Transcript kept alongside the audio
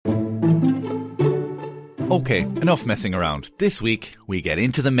Okay, enough messing around. This week, we get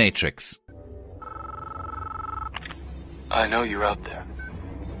into the Matrix. I know you're out there.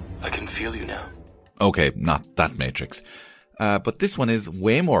 I can feel you now. Okay, not that Matrix. But this one is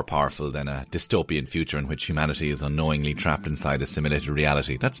way more powerful than a dystopian future in which humanity is unknowingly trapped inside a simulated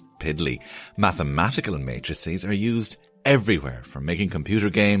reality. That's piddly. Mathematical matrices are used everywhere, from making computer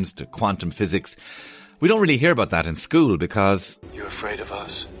games to quantum physics. We don't really hear about that in school because... You're afraid of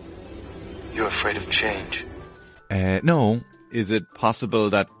us. You're afraid of change. No. Is it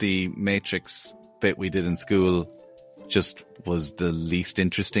possible that the Matrix bit we did in school just was the least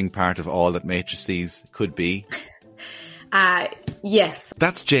interesting part of all that matrices could be? Yes.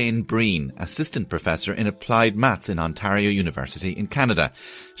 That's Jane Breen, assistant professor in applied maths in Ontario University in Canada.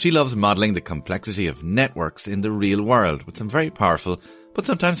 She loves modelling the complexity of networks in the real world with some very powerful but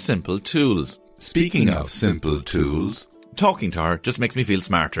sometimes simple tools. Speaking of simple tools, talking to her just makes me feel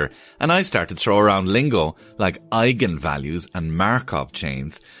smarter, and I start to throw around lingo like eigenvalues and Markov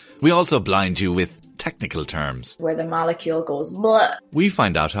chains. We also blind you with technical terms. Where the molecule goes blah. We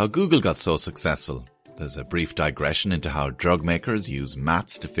find out how Google got so successful. There's a brief digression into how drug makers use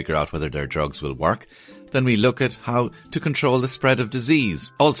maths to figure out whether their drugs will work. Then we look at how to control the spread of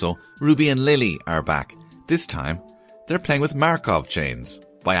disease. Also, Ruby and Lily are back. This time, they're playing with Markov chains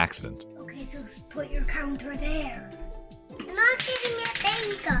by accident. Okay, so put your counter there. You're not giving me a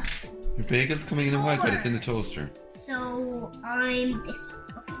bagel. Your bagel's coming in a while, but it's in the toaster. So I'm this.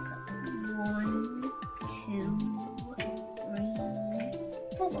 Okay, so 1, 2,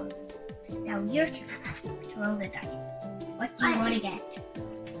 3, 4. Now your turn to roll the dice. What do you want to get?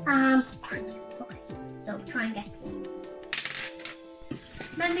 Okay, so try and get.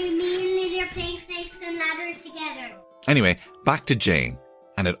 Mommy, me and Lily are playing snakes and ladders together. Anyway, back to Jane.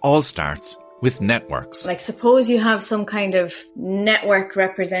 And it all starts with networks. Like, suppose you have some kind of network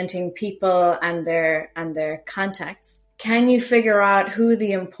representing people and their contacts. Can you figure out who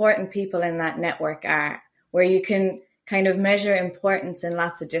the important people in that network are? Where you can kind of measure importance in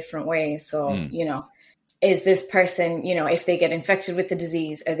lots of different ways. So, you know, is this person, you know, if they get infected with the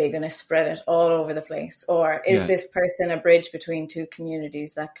disease, are they going to spread it all over the place? Or is this person a bridge between two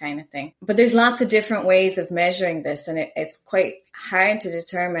communities, that kind of thing? But there's lots of different ways of measuring this, and it's quite hard to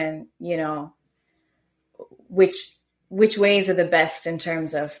determine, you know, which ways are the best in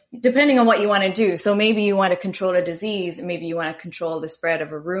terms of, depending on what you want to do. So maybe you want to control a disease, maybe you want to control the spread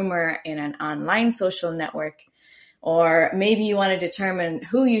of a rumor in an online social network. Or maybe you want to determine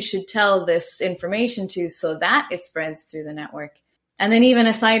who you should tell this information to so that it spreads through the network. And then even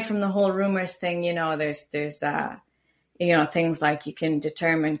aside from the whole rumors thing, you know, there's you know, things like you can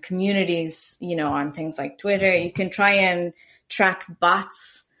determine communities, you know, on things like Twitter. You can try and track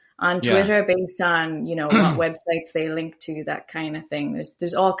bots on Twitter based on, you know, what websites they link to, that kind of thing.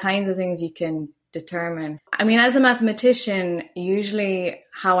 There's all kinds of things you can determine. I mean, as a mathematician, usually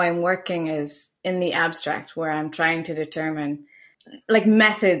how I'm working is in the abstract, where I'm trying to determine like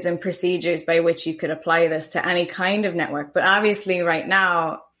methods and procedures by which you could apply this to any kind of network. But obviously right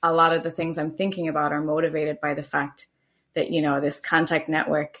now, a lot of the things I'm thinking about are motivated by the fact that, you know, this contact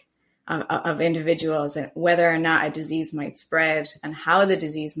network of individuals and whether or not a disease might spread and how the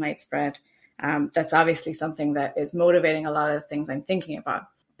disease might spread. That's obviously something that is motivating a lot of the things I'm thinking about.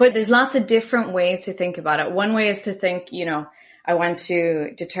 But there's lots of different ways to think about it. One way is to think, you know, I want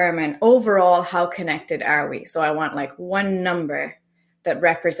to determine overall how connected are we. So I want like one number that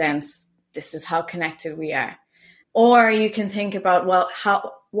represents this is how connected we are. Or you can think about, well,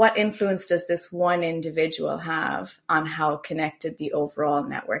 what influence does this one individual have on how connected the overall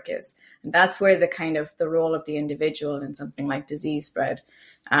network is? And that's where the kind of the role of the individual in something like disease spread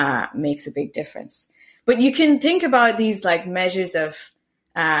makes a big difference. But you can think about these like measures of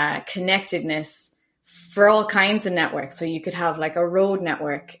connectedness for all kinds of networks. So you could have like a road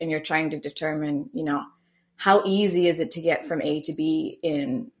network and you're trying to determine, you know, how easy is it to get from A to B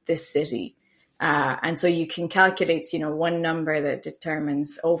in this city? And so you can calculate, you know, one number that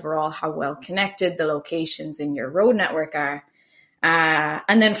determines overall how well connected the locations in your road network are.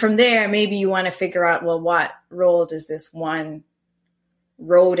 And then from there, maybe you want to figure out, well, what role does this one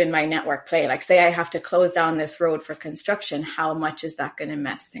road in my network play? Like, say I have to close down this road for construction, how much is that going to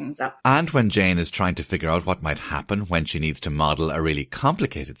mess things up? And when Jane is trying to figure out what might happen when she needs to model a really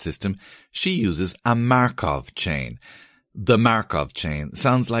complicated system, she uses a Markov chain. The Markov chain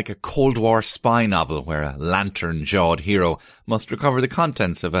sounds like a Cold War spy novel where a lantern-jawed hero must recover the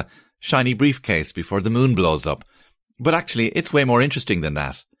contents of a shiny briefcase before the moon blows up. But actually, it's way more interesting than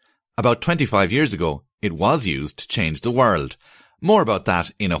that. About 25 years ago, it was used to change the world. More about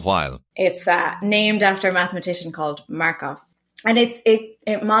that in a while. It's named after a mathematician called Markov. And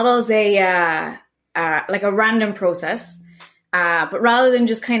it models a like a random process. But rather than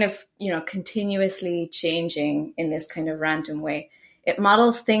just kind of, continuously changing in this kind of random way, it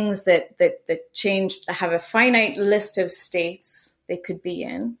models things that change, have a finite list of states they could be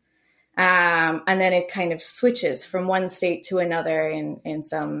in. And then it kind of switches from one state to another in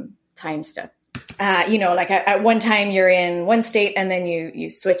some time step. Like at one time you're in one state and then you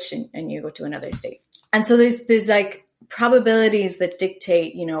switch and you go to another state. And so there's like probabilities that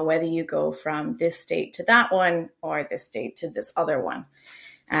dictate, whether you go from this state to that one or this state to this other one.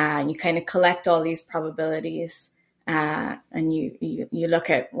 And you kind of collect all these probabilities and you look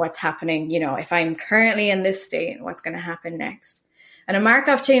at what's happening, if I'm currently in this state, what's going to happen next. And a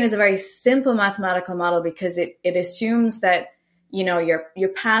Markov chain is a very simple mathematical model because it assumes that, your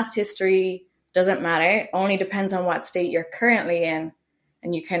past history doesn't matter. It only depends on what state you're currently in.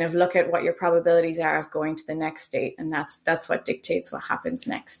 And you kind of look at what your probabilities are of going to the next state. And that's what dictates what happens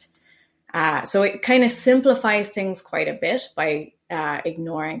next. So it kind of simplifies things quite a bit by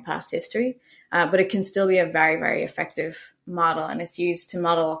ignoring past history. But it can still be a very, very effective model. And it's used to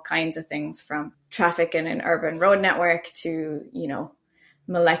model all kinds of things from traffic in an urban road network to,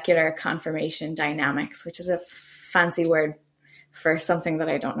 molecular conformation dynamics, which is a fancy word for something that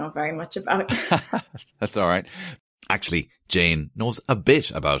I don't know very much about. That's all right. Actually, Jane knows a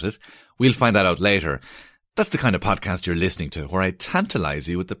bit about it. We'll find that out later. That's the kind of podcast you're listening to, where I tantalize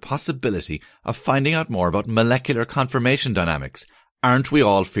you with the possibility of finding out more about molecular conformation dynamics. Aren't we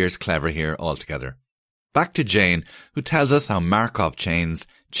all fierce clever here altogether? Back to Jane, who tells us how Markov chains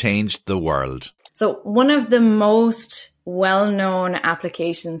changed the world. So one of the most well-known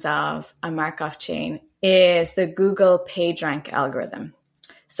applications of a Markov chain is the Google PageRank algorithm.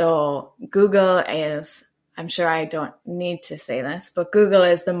 So Google is, I'm sure I don't need to say this, but Google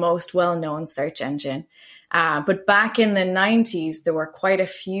is the most well-known search engine. But back in the 90s, there were quite a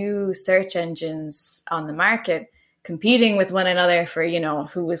few search engines on the market competing with one another for,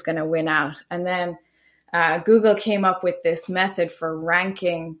 who was going to win out. And then Google came up with this method for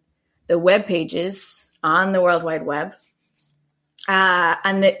ranking the web pages on the World Wide Web.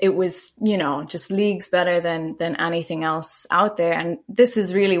 And it was, just leagues better than anything else out there. And this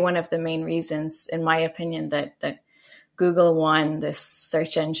is really one of the main reasons, in my opinion, that Google won this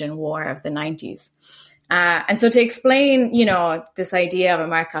search engine war of the 90s. And so to explain, this idea of a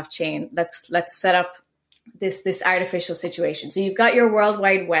Markov chain, let's set up this artificial situation. So you've got your World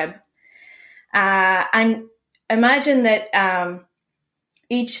Wide Web, and imagine that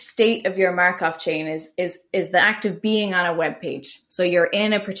each state of your Markov chain is the act of being on a web page. So you're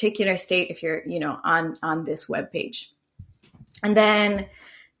in a particular state if you're, on this web page. And then,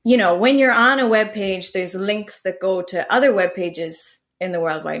 when you're on a web page, there's links that go to other web pages in the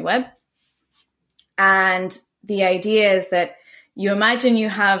World Wide Web. And the idea is that you imagine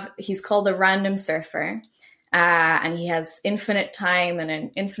he's called the random surfer, and he has infinite time and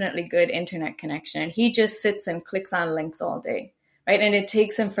an infinitely good internet connection. And he just sits and clicks on links all day. Right. And it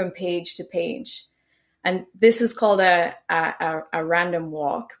takes him from page to page. And this is called a random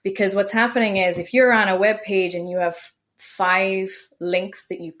walk, because what's happening is if you're on a web page and you have 5 links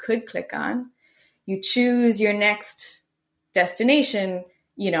that you could click on, you choose your next destination,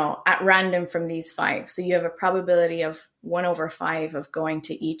 at random from these 5. So you have a probability of 1/5 of going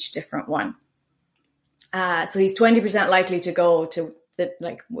to each different one. So he's 20% likely to go to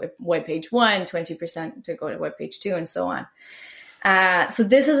web page 1, 20% to go to web page 2, and so on. So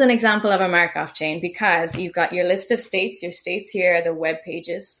this is an example of a Markov chain because you've got your list of states. Your states here are the web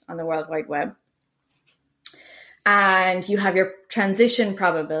pages on the World Wide Web. And you have your transition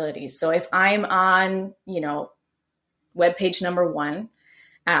probabilities. So if I'm on, web page number 1,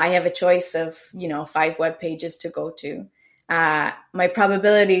 I have a choice of, 5 web pages to go to. My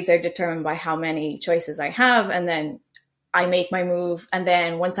probabilities are determined by how many choices I have. And then I make my move. And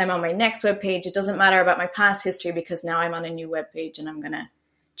then once I'm on my next web page, it doesn't matter about my past history because now I'm on a new web page and I'm going to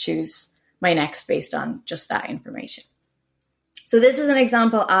choose my next based on just that information. So this is an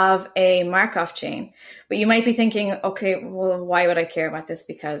example of a Markov chain, but you might be thinking, okay, well, why would I care about this?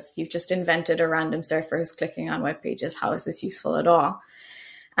 Because you've just invented a random surfer who's clicking on web pages. How is this useful at all?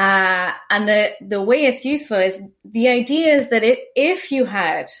 And the way it's useful is the idea is that if you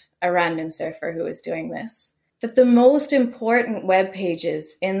had a random surfer who is doing this, that the most important web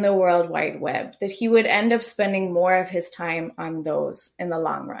pages in the World Wide Web, that he would end up spending more of his time on those in the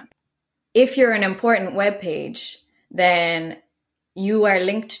long run. If you're an important web page, then you are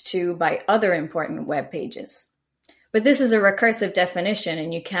linked to by other important web pages. But this is a recursive definition,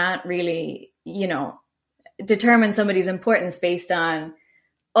 and you can't really, determine somebody's importance based on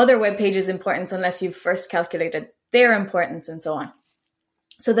other web pages' importance unless you've first calculated their importance and so on.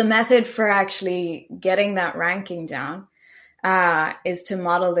 So the method for actually getting that ranking down is to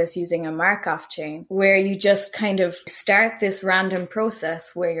model this using a Markov chain, where you just kind of start this random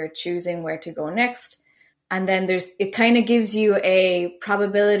process where you're choosing where to go next. And then it kind of gives you a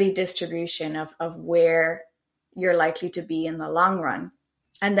probability distribution of where you're likely to be in the long run.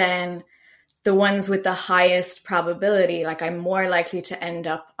 And then the ones with the highest probability, like I'm more likely to end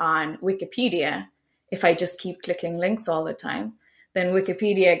up on Wikipedia if I just keep clicking links all the time, then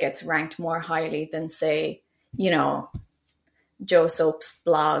Wikipedia gets ranked more highly than, say, Joe Soap's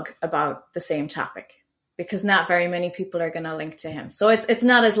blog about the same topic, because not very many people are going to link to him. So it's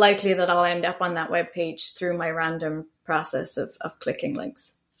not as likely that I'll end up on that webpage through my random process of clicking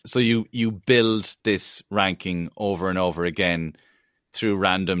links. So you build this ranking over and over again through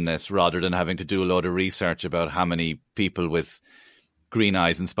randomness, rather than having to do a load of research about how many people with green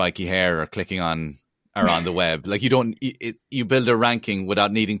eyes and spiky hair are on the web. Like you build a ranking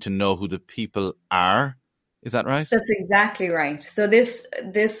without needing to know who the people are. Is that right? That's exactly right. So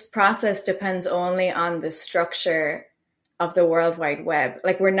this process depends only on the structure of the World Wide Web.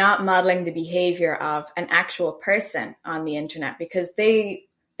 Like, we're not modeling the behavior of an actual person on the internet, because they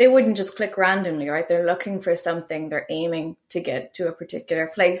wouldn't just click randomly, right? They're looking for something. They're aiming to get to a particular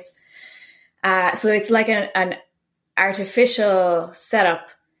place. So it's like an artificial setup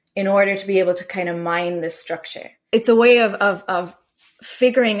in order to be able to kind of mine this structure. It's a way of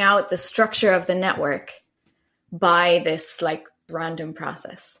figuring out the structure of the network by this like random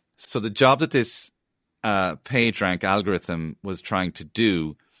process. So the job that this PageRank algorithm was trying to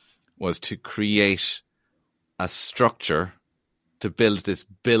do was to create a structure, to build this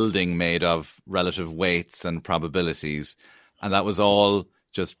building made of relative weights and probabilities. And that was all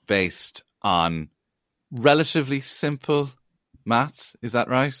just based on relatively simple maths. Is that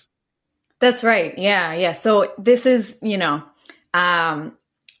right? That's right. Yeah. So this is,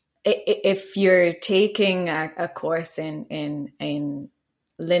 if you're taking a course in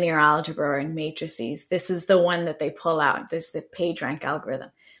linear algebra or in matrices, this is the one that they pull out. This is the PageRank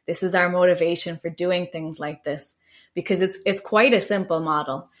algorithm. This is our motivation for doing things like this, because it's quite a simple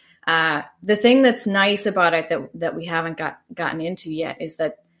model. The thing that's nice about it that we haven't gotten into yet is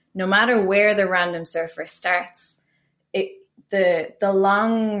that no matter where the random surfer starts, the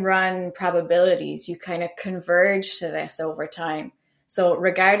long run probabilities, you kind of converge to this over time. So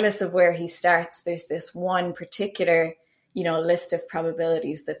regardless of where he starts, there's this one particular, list of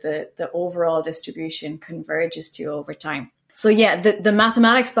probabilities that the overall distribution converges to over time. So yeah, the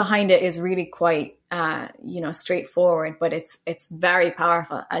mathematics behind it is really quite, straightforward, but it's very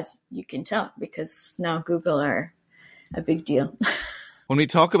powerful, as you can tell, because now Google are a big deal. When we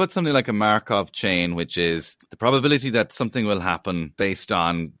talk about something like a Markov chain, which is the probability that something will happen based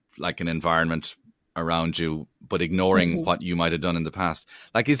on like an environment around you, but ignoring what you might have done in the past,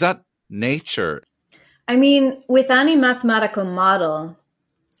 like, is that nature? I mean, with any mathematical model,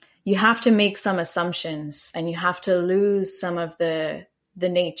 you have to make some assumptions and you have to lose some of the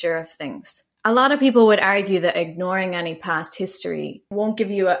nature of things. A lot of people would argue that ignoring any past history won't give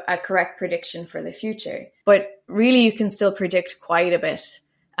you a correct prediction for the future. But really, you can still predict quite a bit,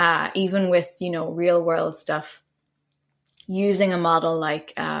 even with, real world stuff, using a model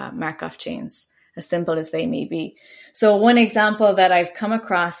like Markov chains, as simple as they may be. So one example that I've come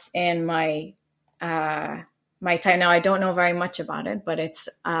across in my time, now I don't know very much about it, but it's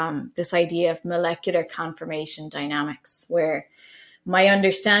this idea of molecular conformation dynamics, where my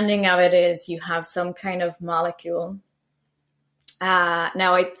understanding of it is you have some kind of molecule.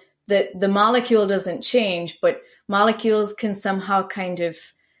 Now, the molecule doesn't change, but molecules can somehow kind of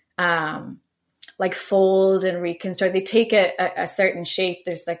like fold and reconstruct. They take a certain shape.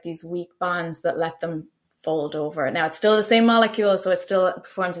 There's like these weak bonds that let them fold over. Now, it's still the same molecule, so it still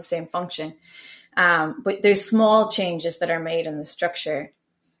performs the same function. But there's small changes that are made in the structure.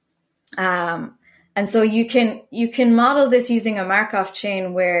 And so you can model this using a Markov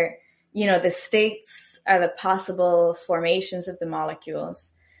chain where, the states are the possible formations of the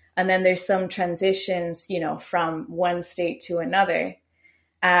molecules. And then there's some transitions, from one state to another.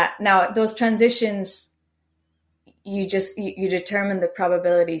 Now, those transitions, you determine the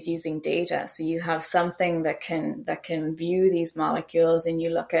probabilities using data. So you have something that can view these molecules, and you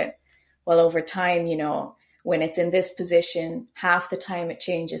look at, well, over time, when it's in this position, half the time it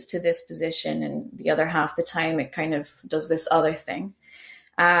changes to this position, and the other half the time it kind of does this other thing.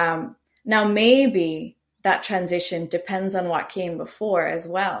 Now, maybe that transition depends on what came before as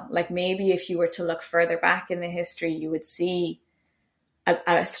well. Like, maybe if you were to look further back in the history, you would see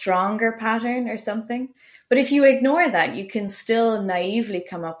a stronger pattern or something. But if you ignore that, you can still naively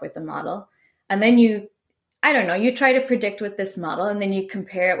come up with a model. And then you I don't know, you try to predict with this model and then you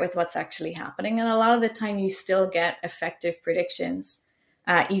compare it with what's actually happening. And a lot of the time you still get effective predictions,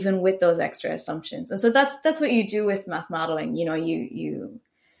 even with those extra assumptions. And so that's what you do with math modeling. You know, you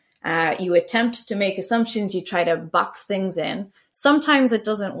attempt to make assumptions, you try to box things in. Sometimes it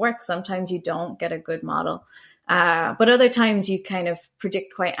doesn't work. Sometimes you don't get a good model. But other times you kind of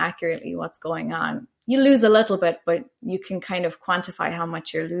predict quite accurately what's going on. You lose a little bit, but you can kind of quantify how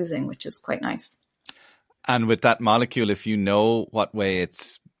much you're losing, which is quite nice. And with that molecule, if you know what way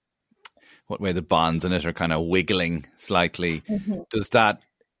the bonds in it are kind of wiggling slightly, does that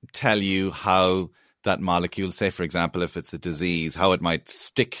tell you how that molecule, say, for example, if it's a disease, how it might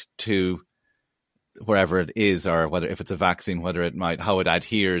stick to wherever it is, or whether if it's a vaccine, how it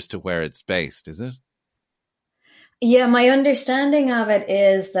adheres to where it's based, is it? Yeah, my understanding of it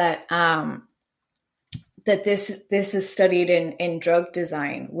is that that this is studied in drug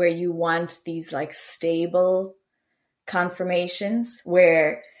design, where you want these like stable conformations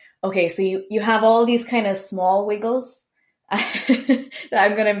where, okay, so you have all these kind of small wiggles.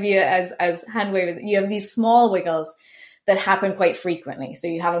 I'm going to be as hand waving. You have these small wiggles that happen quite frequently. So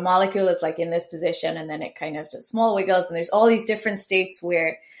you have a molecule that's like in this position, and then it kind of just small wiggles. And there's all these different states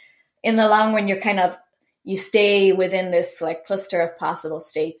where in the long run, you stay within this like cluster of possible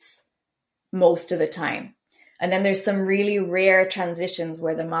states most of the time. And then there's some really rare transitions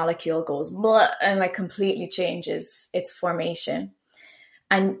where the molecule goes blah and like completely changes its formation.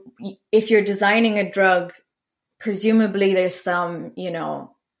 And if you're designing a drug, presumably there's some,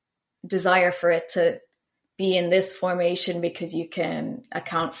 desire for it to be in this formation because you can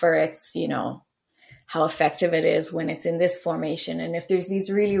account for its, how effective it is when it's in this formation. And if there's these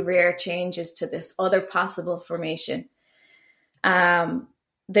really rare changes to this other possible formation,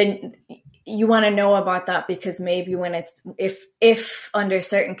 then you want to know about that, because maybe when if under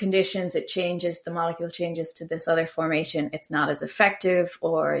certain conditions the molecule changes to this other formation, it's not as effective,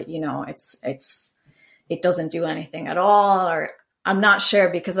 or, it doesn't do anything at all, or I'm not sure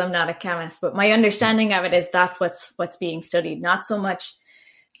because I'm not a chemist, but my understanding of it is that's what's being studied. Not so much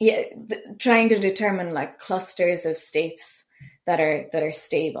trying to determine like clusters of states that are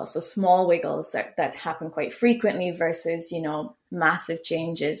stable. So small wiggles that happen quite frequently versus, massive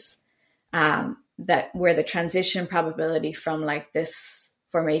changes where the transition probability from like this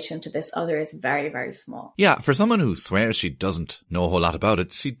formation to this other is very, very small. Yeah, for someone who swears she doesn't know a whole lot about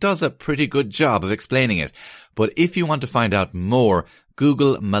it, she does a pretty good job of explaining it. But if you want to find out more,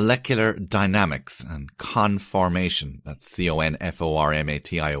 Google molecular dynamics and conformation. That's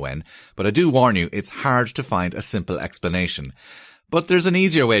CONFORMATION. But I do warn you, it's hard to find a simple explanation. But there's an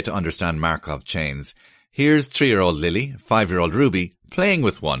easier way to understand Markov chains. Here's 3-year-old Lily, 5-year-old Ruby, playing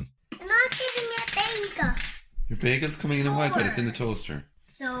with one. You're not giving me a bagel. Your bagel's coming in a while, but it's in the toaster.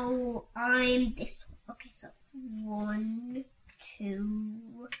 So I'm this one. Okay, so 1,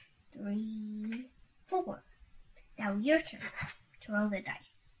 2, 3, 4. Now your turn to roll the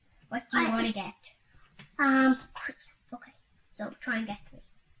dice. What do you want to get? 3. Okay, so try and get 3.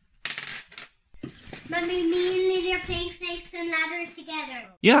 Mommy, me and Lily are playing Snakes and Ladders together.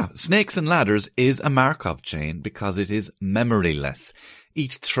 Yeah, Snakes and Ladders is a Markov chain because it is memoryless.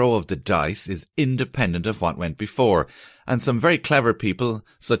 Each throw of the dice is independent of what went before, and some very clever people,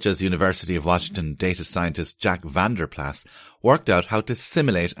 such as University of Washington data scientist Jack Vander Plas, worked out how to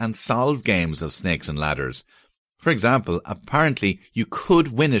simulate and solve games of Snakes and Ladders. For example, apparently you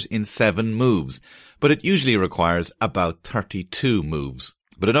could win it in 7 moves, but it usually requires about 32 moves.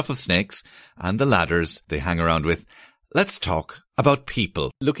 But enough of snakes and the ladders they hang around with. Let's talk about people.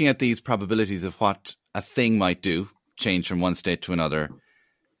 Looking at these probabilities of what a thing might do, change from one state to another,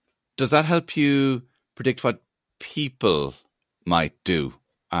 does that help you predict what people might do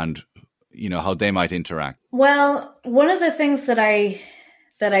and, how they might interact? Well, one of the things that I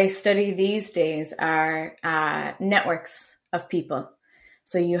study these days are networks of people.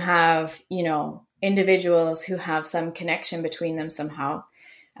 So you have, individuals who have some connection between them somehow.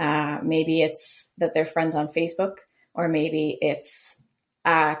 Maybe it's that they're friends on Facebook, or maybe it's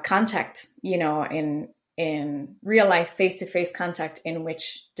contact, in real life, face-to-face contact in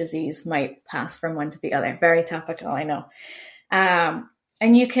which disease might pass from one to the other. Very topical, I know.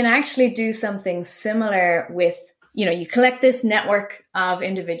 And you can actually do something similar with, you collect this network of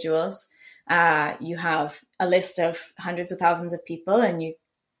individuals. You have a list of hundreds of thousands of people, and you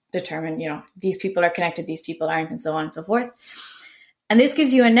determine, these people are connected, these people aren't, and so on and so forth. And this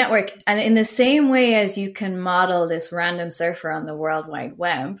gives you a network. And in the same way as you can model this random surfer on the World Wide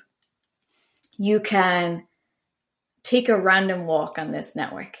Web, you can take a random walk on this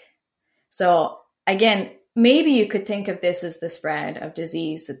network. So again, maybe you could think of this as the spread of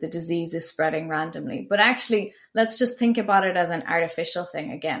disease, that the disease is spreading randomly. But actually, let's just think about it as an artificial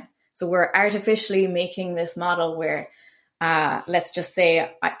thing again. So we're artificially making this model where, let's just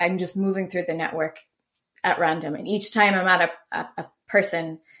say I'm just moving through the network at random. And each time I'm at a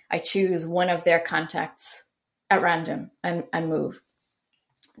person, I choose one of their contacts at random and move.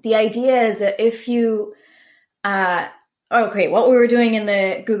 The idea is that if you, what we were doing in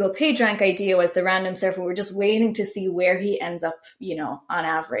the Google PageRank idea was the random surfer. We're just waiting to see where he ends up, on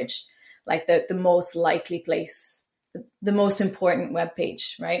average, like the most likely place, the most important web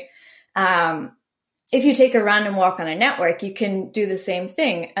page, right? If you take a random walk on a network, you can do the same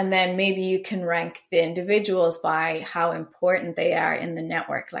thing. And then maybe you can rank the individuals by how important they are in the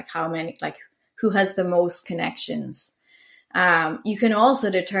network, like how many, like who has the most connections. You can also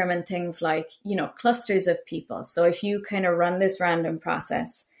determine things like, clusters of people. So if you kind of run this random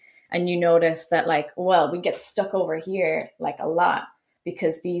process and you notice that we get stuck over here like a lot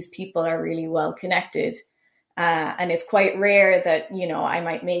because these people are really well connected. And it's quite rare that, I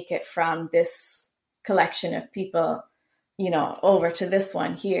might make it from this collection of people, over to this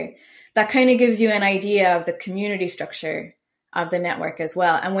one here. That kind of gives you an idea of the community structure of the network as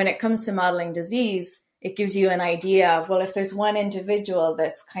well. And when it comes to modeling disease, it gives you an idea of, well, if there's one individual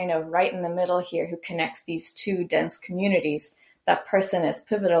that's kind of right in the middle here who connects these two dense communities, that person is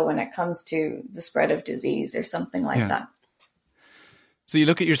pivotal when it comes to the spread of disease or something like that. So you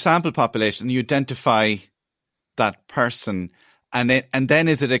look at your sample population, you identify that person, and then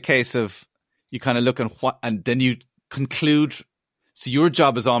is it a case of you kind of look at what, and then you conclude. So your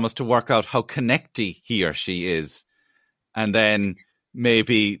job is almost to work out how connected he or she is, and then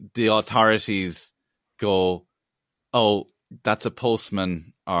maybe the authorities go, oh, that's a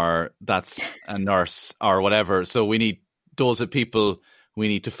postman or that's a nurse or whatever. So those are people we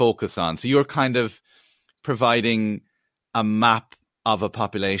need to focus on. So you're kind of providing a map of a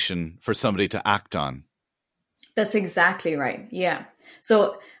population for somebody to act on. That's exactly right. Yeah.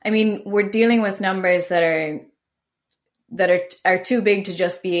 So, we're dealing with numbers that are too big to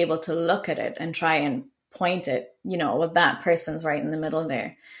just be able to look at it and try and point it, with that person's right in the middle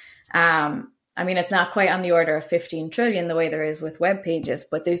there. It's not quite on the order of 15 trillion the way there is with web pages,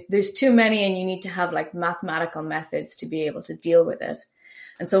 but there's too many, and you need to have mathematical methods to be able to deal with it.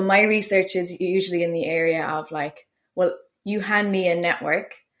 And so my research is usually in the area of you hand me a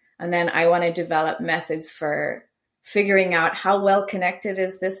network, and then I want to develop methods for figuring out how well connected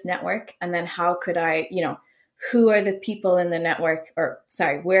is this network, and then how could I, who are the people in the network,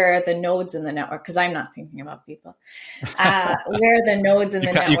 where are the nodes in the network? Because I'm not thinking about people. Where are the nodes in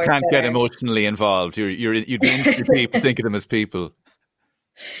the network? You can't get emotionally involved. You're people, think of them as people.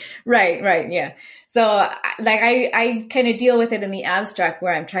 Right. Yeah. So I kind of deal with it in the abstract,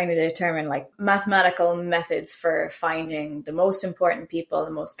 where I'm trying to determine mathematical methods for finding the most important people,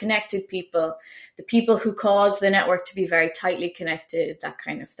 the most connected people, the people who cause the network to be very tightly connected, that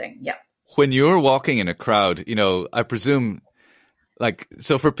kind of thing. Yeah. When you're walking in a crowd, I presume,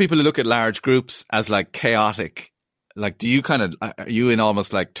 so for people who look at large groups as chaotic, do you are you in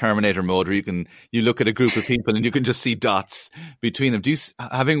almost Terminator mode, where you look at a group of people and you can just see dots between them?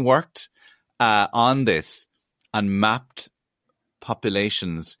 Having worked on this and mapped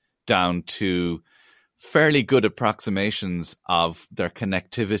populations down to fairly good approximations of their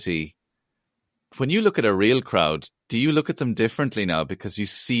connectivity, when you look at a real crowd, do you look at them differently now because you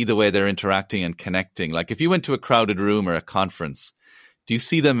see the way they're interacting and connecting? If you went to a crowded room or a conference, do you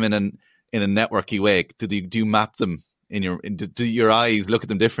see them in a networky way? Do you map them do your eyes look at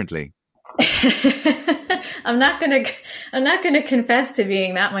them differently? I'm not gonna confess to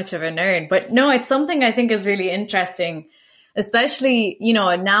being that much of a nerd, but no, it's something I think is really interesting, especially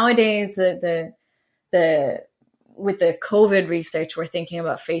nowadays the with the COVID research, we're thinking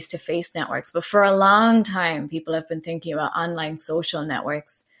about face-to-face networks, but for a long time, people have been thinking about online social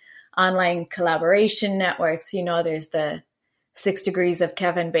networks, online collaboration networks. There's the 6 degrees of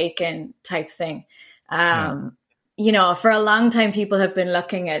Kevin Bacon type thing. For a long time, people have been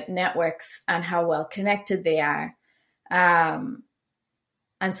looking at networks and how well connected they are.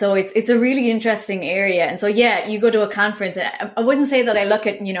 And so it's a really interesting area. And so, you go to a conference. I wouldn't say that I look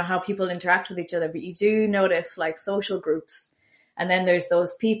at, how people interact with each other, but you do notice social groups. And then there's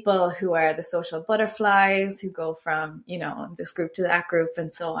those people who are the social butterflies who go from, this group to that group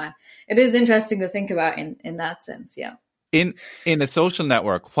and so on. It is interesting to think about in that sense. Yeah. In a social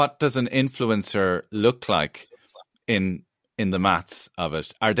network, what does an influencer look like in the maths of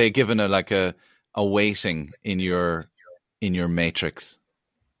it? Are they given a weighting in your matrix?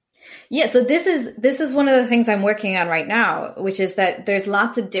 Yeah, so this is one of the things I'm working on right now, which is that there's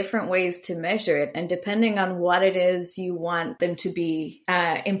lots of different ways to measure it, and depending on what it is you want them to be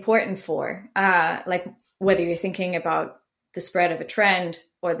important for, like whether you're thinking about the spread of a trend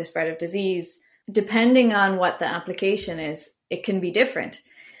or the spread of disease, depending on what the application is, it can be different.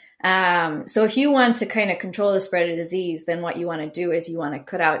 So if you want to kind of control the spread of disease, then what you want to do is you want to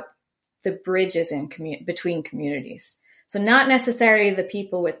cut out the bridges in between communities. So not necessarily the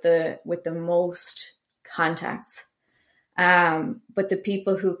people with the most contacts, but the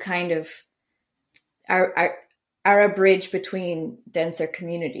people who kind of are a bridge between denser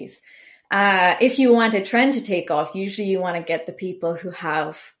communities. If you want a trend to take off, usually you want to get the people who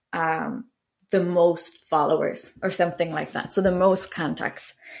have the most followers or something like that. So the most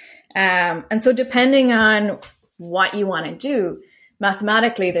contacts. And so depending on what you want to do,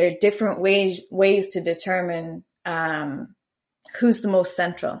 mathematically, there are different ways to determine who's the most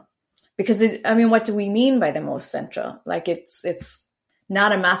central. Because, what do we mean by the most central? Like it's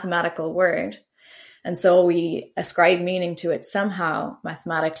not a mathematical word. And so we ascribe meaning to it somehow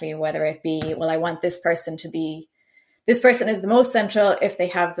mathematically, whether it be, well, I want this person to be, this person is the most central if they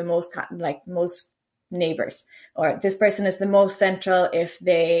have the most neighbors, or this person is the most central if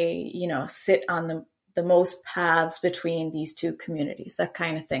they, sit on the most paths between these two communities, that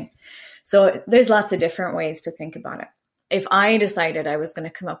kind of thing. So there's lots of different ways to think about it. If I decided I was going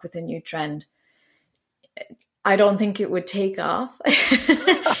to come up with a new trend, I don't think it would take off.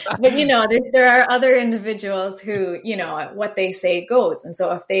 But, there are other individuals who, what they say goes. And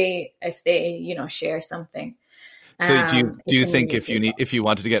so if they share something. So do you think if you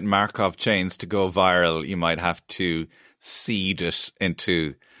wanted to get Markov chains to go viral, you might have to seed it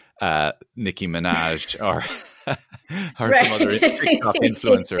into Nicki Minaj or some other TikTok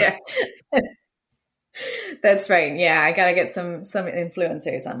influencer? Yeah. That's right. Yeah, I got to get some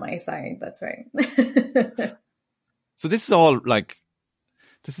influencers on my side. That's right. So this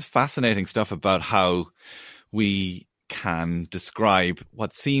is fascinating stuff about how we can describe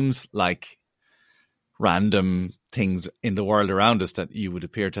what seems like random things in the world around us that you would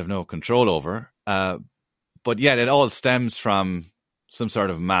appear to have no control over. But yet it all stems from some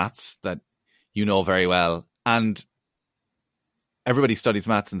sort of maths that you know very well. And everybody studies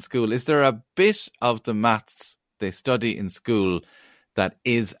maths in school. Is there a bit of the maths they study in school that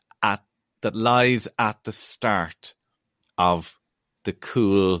lies at the start of the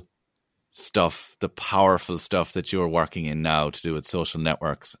cool stuff, the powerful stuff that you're working in now to do with social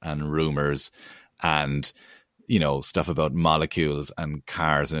networks and rumors and, stuff about molecules and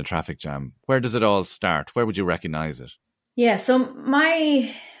cars in a traffic jam? Where does it all start? Where would you recognize it? Yeah, so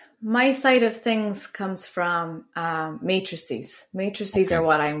my side of things comes from matrices. Matrices are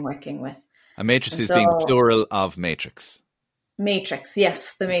what I'm working with. A matrix is being plural of matrix. Matrix,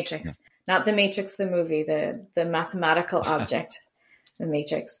 yes, the matrix. Yeah. Not the Matrix, the movie, the mathematical object, the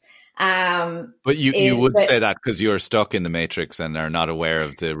matrix. But you would say that because you're stuck in the matrix and are not aware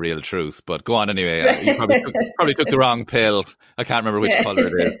of the real truth. But go on anyway. You probably took the wrong pill. I can't remember which color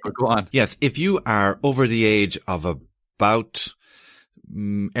it is, but go on. Yes, if you are over the age of about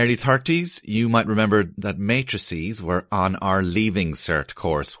early 30s, you might remember that matrices were on our Leaving Cert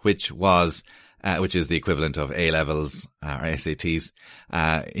course, which is the equivalent of A-levels or SATs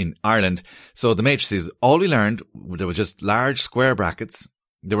in Ireland. So the matrices, all we learned, there were just large square brackets.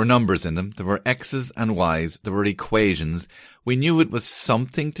 There were numbers in them. There were X's and Y's. There were equations. We knew it was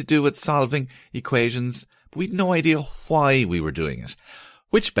something to do with solving equations, but we had no idea why we were doing it.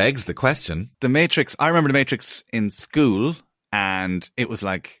 Which begs the question, the matrix, I remember the matrix in school, and it was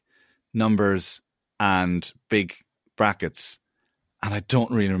like numbers and big brackets. And I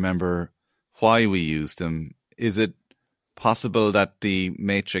don't really remember why we used them. Is it possible that the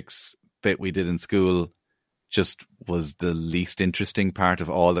matrix bit we did in school just was the least interesting part of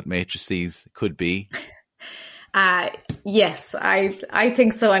all that matrices could be? Yes, I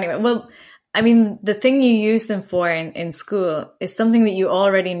think so anyway. Well, the thing you use them for in school is something that you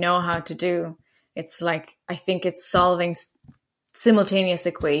already know how to do. It's like, I think it's solving simultaneous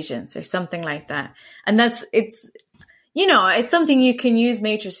equations or something like that. And it's something you can use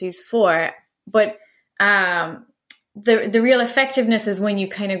matrices for, but the real effectiveness is when you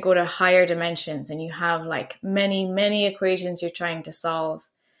kind of go to higher dimensions and you have like many equations you're trying to solve,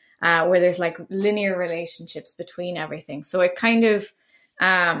 where there's like linear relationships between everything. So it kind of,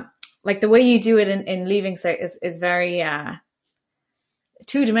 like the way you do it in Leaving Cert is very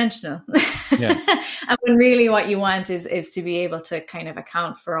two-dimensional. Yeah. And when really what you want is to be able to kind of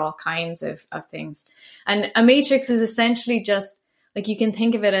account for all kinds of things. And a matrix is essentially just like, you can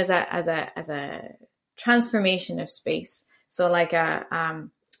think of it as a transformation of space. So like a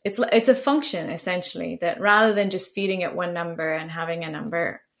it's a function essentially, that rather than just feeding it one number and having a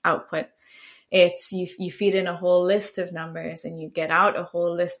number output, it's you feed in a whole list of numbers and you get out a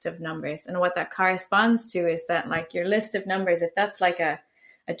whole list of numbers. And what that corresponds to is that, like, your list of numbers, if that's like a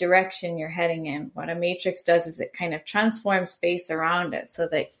direction you're heading in, what a matrix does is it kind of transforms space around it so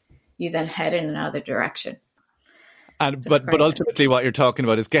that you then head in another direction. And but ultimately what you're talking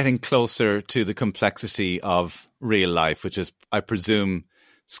about is getting closer to the complexity of real life, which is, I presume,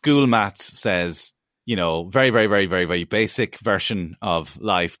 school maths says, you know, very, very, very, very, very basic version of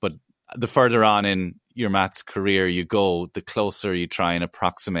life. But the further on in your maths career you go, the closer you try and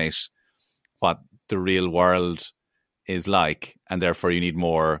approximate what the real world is like. And therefore you need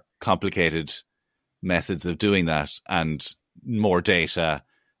more complicated methods of doing that, and more data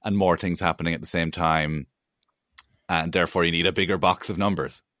and more things happening at the same time. And therefore you need a bigger box of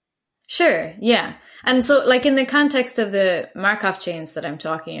numbers. Sure, yeah. And so, like, in the context of the Markov chains that I'm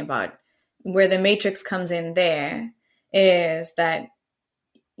talking about, where the matrix comes in there, is that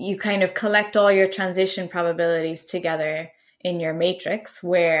you kind of collect all your transition probabilities together in your matrix,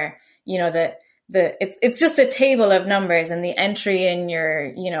 where, you know, it's just a table of numbers, and the entry in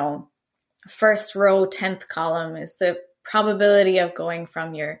your, you know, first row 10th column is the probability of going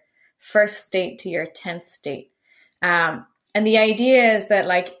from your first state to your 10th state. And the idea is that,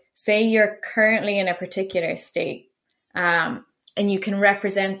 like, say you're currently in a particular state, and you can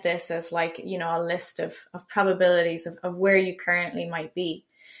represent this as, like, you know, a list of probabilities of where you currently might be.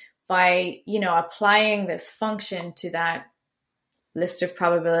 By, you know, applying this function to that list of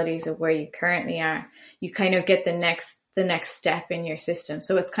probabilities of where you currently are, you kind of get the next step in your system.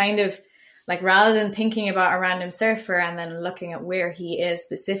 So it's kind of like, rather than thinking about a random surfer and then looking at where he is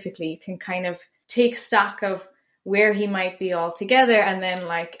specifically, you can kind of take stock of where he might be altogether, and then,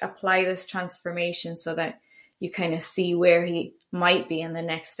 like, apply this transformation so that you kind of see where he might be in the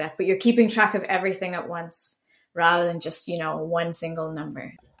next step. But you're keeping track of everything at once rather than just, you know, one single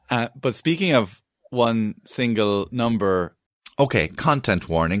number. But speaking of one single number. Okay, content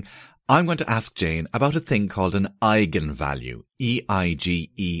warning. I'm going to ask Jane about a thing called an eigenvalue.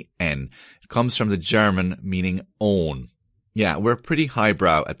 E-I-G-E-N. It comes from the German meaning own. Yeah, we're pretty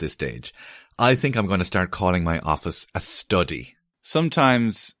highbrow at this stage. I think I'm going to start calling my office a study.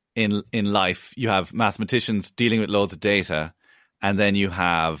 Sometimes in life, you have mathematicians dealing with loads of data, and then you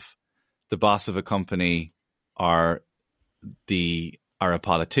have the boss of a company or a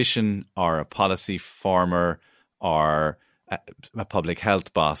politician or a policy former or a public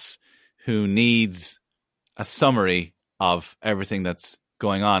health boss who needs a summary of everything that's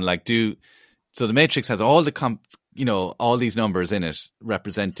going on. So the matrix has all all these numbers in it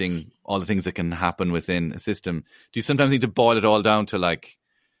representing all the things that can happen within a system. Do you sometimes need to boil it all down to, like,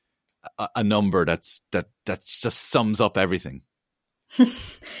 a number that just sums up everything?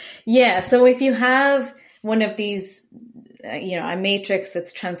 Yeah. So if you have one of these, a matrix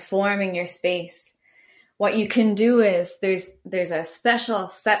that's transforming your space, what you can do is there's a special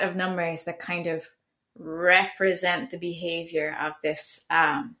set of numbers that kind of represent the behavior of this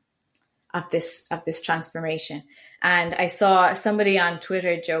transformation. And I saw somebody on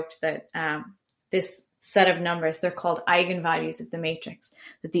Twitter joked that this set of numbers, they're called eigenvalues of the matrix.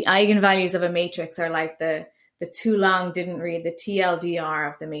 That the eigenvalues of a matrix are like the too long didn't read, the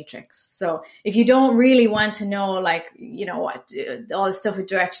TLDR of the matrix. So if you don't really want to know, like, what all the stuff with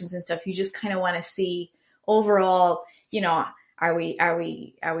directions and stuff, you just kind of want to see overall, are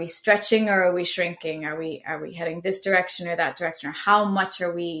we stretching or are we shrinking? Are we heading this direction or that direction? Or how much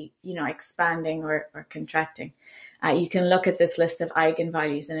are we, expanding or contracting? You can look at this list of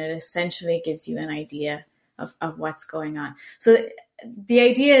eigenvalues and it essentially gives you an idea of what's going on. So the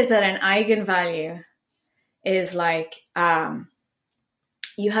idea is that an eigenvalue is like,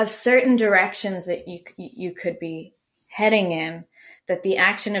 you have certain directions that you could be heading in, that the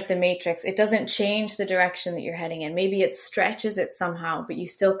action of the matrix, it doesn't change the direction that you're heading in. Maybe it stretches it somehow, but you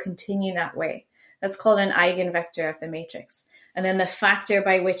still continue that way. That's called an eigenvector of the matrix. And then the factor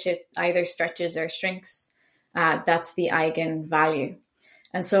by which it either stretches or shrinks, that's the eigenvalue.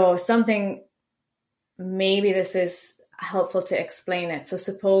 And so maybe this is helpful to explain it. So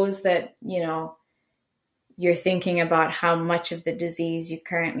suppose that, you're thinking about how much of the disease you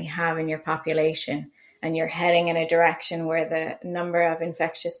currently have in your population, and you're heading in a direction where the number of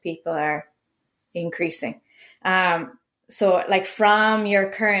infectious people are increasing. So like from your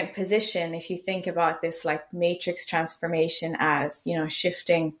current position, if you think about this like matrix transformation as,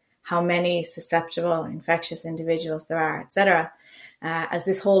 shifting how many susceptible infectious individuals there are, et cetera, as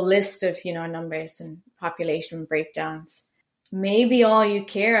this whole list of, numbers and population breakdowns, maybe all you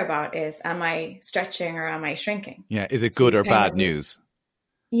care about is, am I stretching or am I shrinking? Yeah. Is it good or bad news?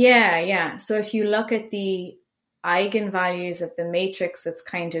 Yeah. So if you look at the eigenvalues of the matrix that's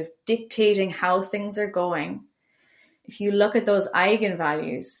kind of dictating how things are going, if you look at those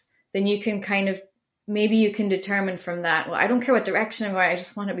eigenvalues, then you can kind of, maybe you can determine from that, well, I don't care what direction I'm going, I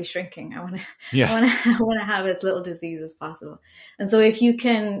just want to be shrinking. I want to have as little disease as possible. And so if you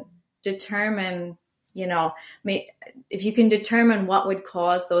can determine, if you can determine what would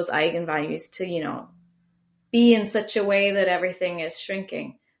cause those eigenvalues to, be in such a way that everything is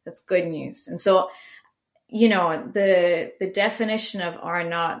shrinking, that's good news. And so, the definition of R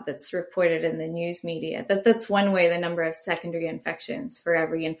naught that's reported in the news media, that's one way, the number of secondary infections for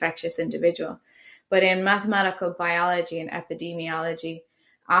every infectious individual. But in mathematical biology and epidemiology,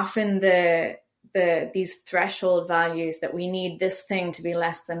 often these threshold values that we need this thing to be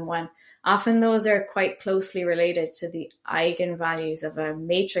less than 1, often those are quite closely related to the eigenvalues of a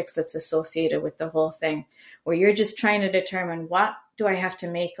matrix that's associated with the whole thing, where you're just trying to determine what do I have to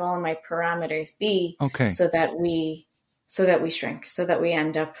make all my parameters be, so that we shrink, so that we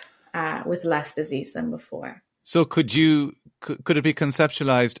end up with less disease than before. So could it be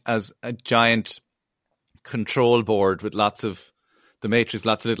conceptualized as a giant control board with lots of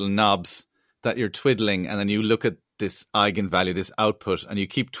little knobs that you're twiddling, and then you look at this eigenvalue, this output, and you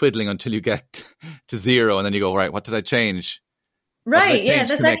keep twiddling until you get to 0, and then you go, right, what did I change? Right, yeah,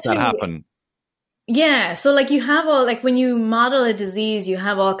 that's actually that happen. Yeah, so like you have all, like when you model a disease, you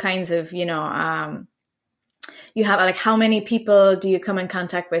have all kinds of, you have like how many people do you come in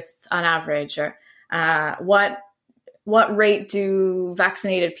contact with on average, or what rate do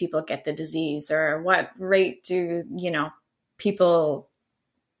vaccinated people get the disease, or what rate do, people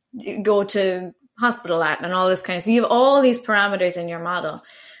go to hospital at, and all this kind of, so you have all these parameters in your model.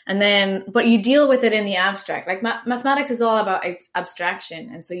 And then, but you deal with it in the abstract. Like mathematics is all about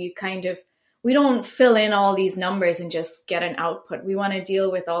abstraction. And so you we don't fill in all these numbers and just get an output. We want to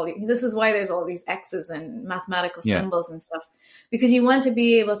deal with this is why there's all these X's and mathematical symbols and stuff, because you want to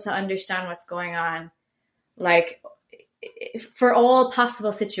be able to understand what's going on, like for all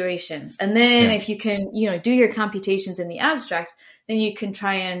possible situations. And then if you can, do your computations in the abstract, then you can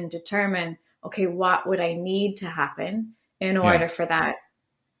try and determine, okay, what would I need to happen in order for that,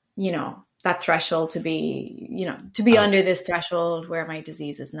 that threshold to be, under this threshold where my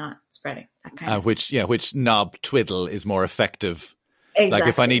disease is not spreading. That kind of which knob twiddle is more effective. Exactly. Like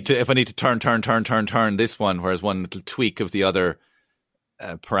if I need to turn this one, whereas one little tweak of the other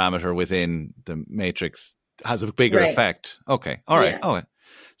parameter within the matrix has a bigger effect. Okay, all right. Yeah.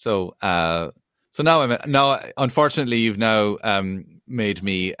 So now unfortunately you've now made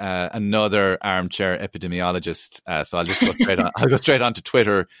me another armchair epidemiologist. So I'll just go straight on. I'll go straight onto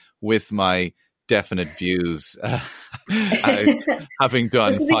Twitter with my definite views, having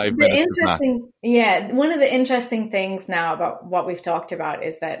done 5 minutes of math. Yeah, one of the interesting things now about what we've talked about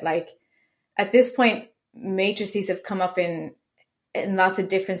is that, like, at this point, matrices have come up in lots of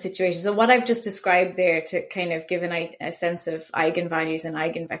different situations. So what I've just described there, to kind of give a sense of eigenvalues and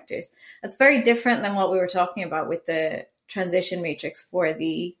eigenvectors, that's very different than what we were talking about with the transition matrix for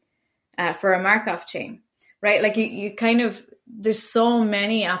a Markov chain, right? Like you kind of, there's so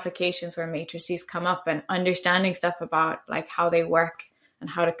many applications where matrices come up, and understanding stuff about like how they work and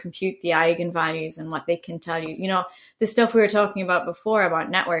how to compute the eigenvalues and what they can tell you. The stuff we were talking about before about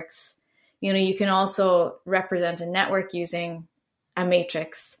networks, you can also represent a network using a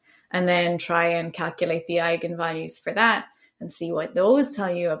matrix and then try and calculate the eigenvalues for that and see what those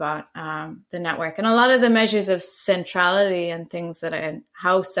tell you about the network. And a lot of the measures of centrality and things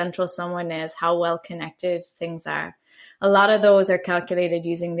how central someone is, how well connected things are, a lot of those are calculated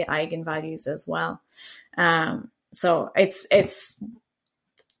using the eigenvalues as well. So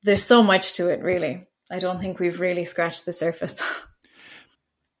there's so much to it, really. I don't think we've really scratched the surface.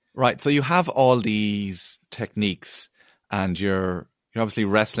 Right. So you have all these techniques, and you're obviously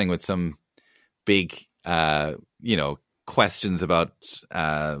wrestling with some big, questions about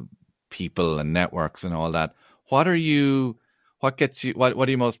people and networks and all that. What are you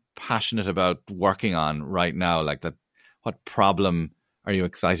most passionate about working on right now? Like that, what problem are you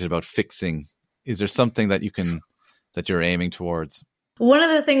excited about fixing? Is there something that you're aiming towards? One of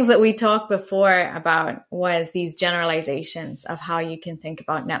the things that we talked before about was these generalizations of how you can think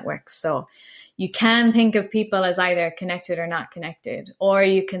about networks. So you can think of people as either connected or not connected, or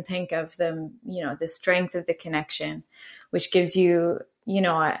you can think of them, the strength of the connection, which gives you,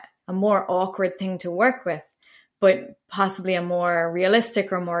 a more awkward thing to work with, but possibly a more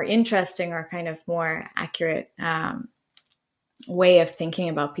realistic or more interesting or kind of more accurate way of thinking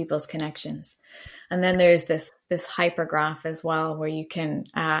about people's connections. And then there's this hypergraph as well, where you can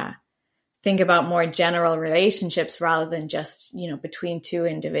think about more general relationships rather than just, between two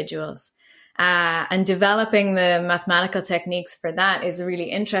individuals. And developing the mathematical techniques for that is really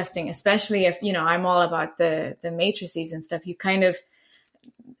interesting, especially if, I'm all about the matrices and stuff. You kind of,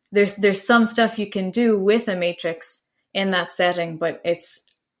 there's some stuff you can do with a matrix in that setting, but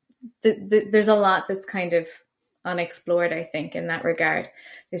there's a lot that's kind of unexplored, I think, in that regard.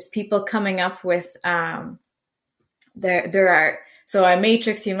 There's people coming up with, so a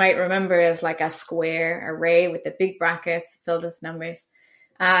matrix you might remember is like a square array with the big brackets filled with numbers.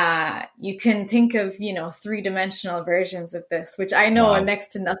 You can think of, 3-dimensional versions of this, which I know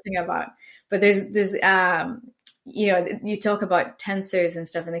next to nothing about, but there's you talk about tensors and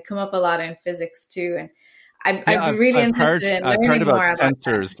stuff, and they come up a lot in physics too. And I'd be really interested in learning more about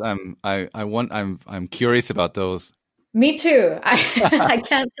tensors. I'm curious about those. Me too. I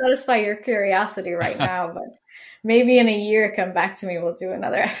can't satisfy your curiosity right now, but maybe in a year, come back to me. We'll do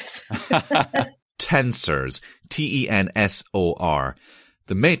another episode. Tensors, Tensor,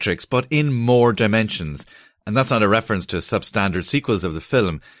 the matrix, but in more dimensions. And that's not a reference to substandard sequels of the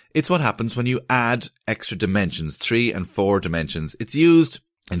film. It's what happens when you add extra dimensions, 3 and 4 dimensions. It's used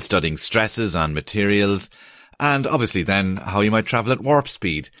in studying stresses on materials, and obviously then how you might travel at warp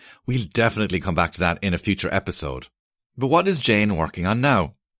speed. We'll definitely come back to that in a future episode. But what is Jane working on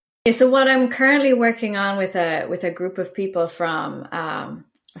now? So what I'm currently working on with a group of people from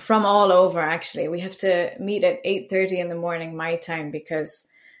all over, actually. We have to meet at 8:30 in the morning my time, because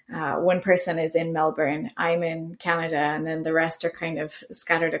one person is in Melbourne, I'm in Canada, and then the rest are kind of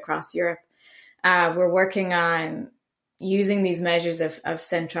scattered across Europe. We're working on using these measures of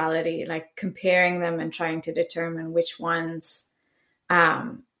centrality, like comparing them and trying to determine which ones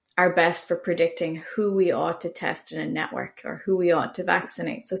are best for predicting who we ought to test in a network or who we ought to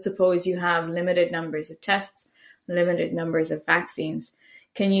vaccinate. So suppose you have limited numbers of tests, limited numbers of vaccines.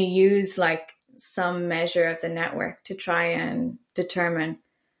 Can you use like some measure of the network to try and determine,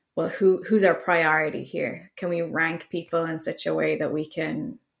 well, who's our priority here? Can we rank people in such a way that we're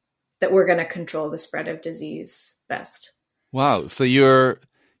going to control the spread of disease best? Wow. So you're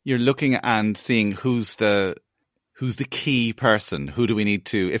looking and seeing who's the key person? Who do we need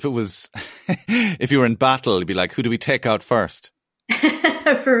to, if you were in battle, it'd be like, who do we take out first?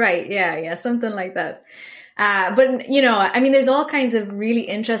 Right. Yeah. Something like that. But, there's all kinds of really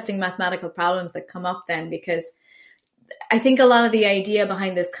interesting mathematical problems that come up then, because I think a lot of the idea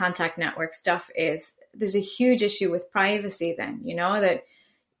behind this contact network stuff is there's a huge issue with privacy then, that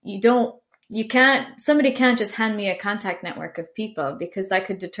somebody can't just hand me a contact network of people, because I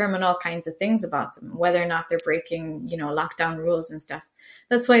could determine all kinds of things about them, whether or not they're breaking, lockdown rules and stuff.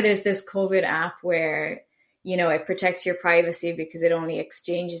 That's why there's this COVID app where, it protects your privacy because it only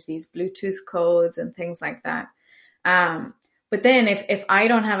exchanges these Bluetooth codes and things like that. But then if I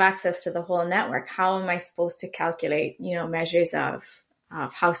don't have access to the whole network, how am I supposed to calculate, measures of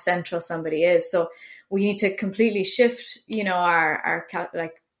how central somebody is? So we need to completely shift, our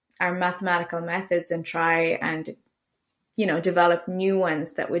mathematical methods and try and, develop new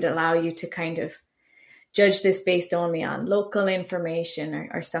ones that would allow you to kind of judge this based only on local information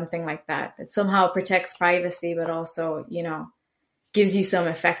or something like that. It somehow protects privacy, but also, gives you some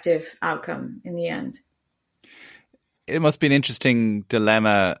effective outcome in the end. It must be an interesting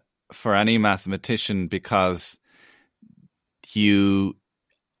dilemma for any mathematician, because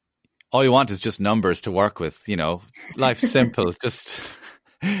all you want is just numbers to work with, life's simple. Just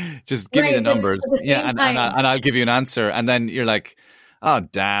give me the numbers. And I'll give you an answer. And then you're like, oh,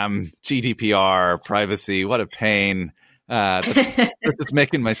 damn, GDPR, privacy, what a pain. That's just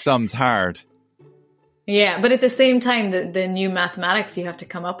making my sums hard. Yeah, but at the same time, the new mathematics you have to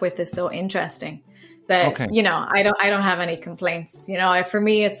come up with is so interesting that, okay. I don't have any complaints. For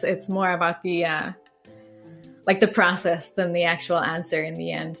me, it's more about the process than the actual answer in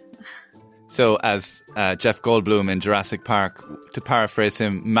the end. So as Jeff Goldblum in Jurassic Park, to paraphrase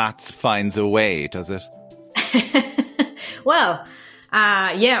him, maths finds a way, does it? Well,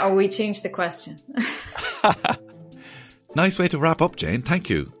 or we change the question. Nice way to wrap up, Jane. Thank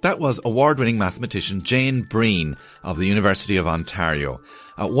you. That was award-winning mathematician Jane Breen of the University of Ontario.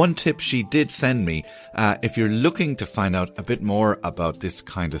 One tip she did send me, if you're looking to find out a bit more about this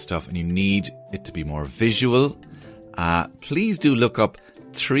kind of stuff and you need it to be more visual, please do look up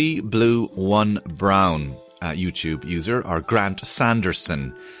 3 Blue 1 Brown YouTube user, or Grant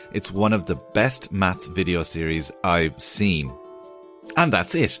Sanderson. It's one of the best maths video series I've seen. And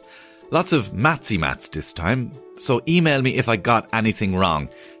that's it. Lots of maths this time. So email me if I got anything wrong.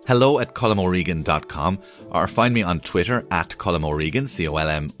 hello@ColumO'Regan.com, or find me on Twitter @ColumO'Regan,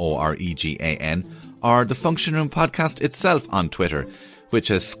 ColmOregan, or the Function Room podcast itself on Twitter, which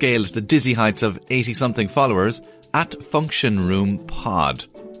has scaled the dizzy heights of 80-something followers, @FunctionRoomPod.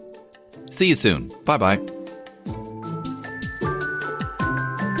 See you soon. Bye-bye.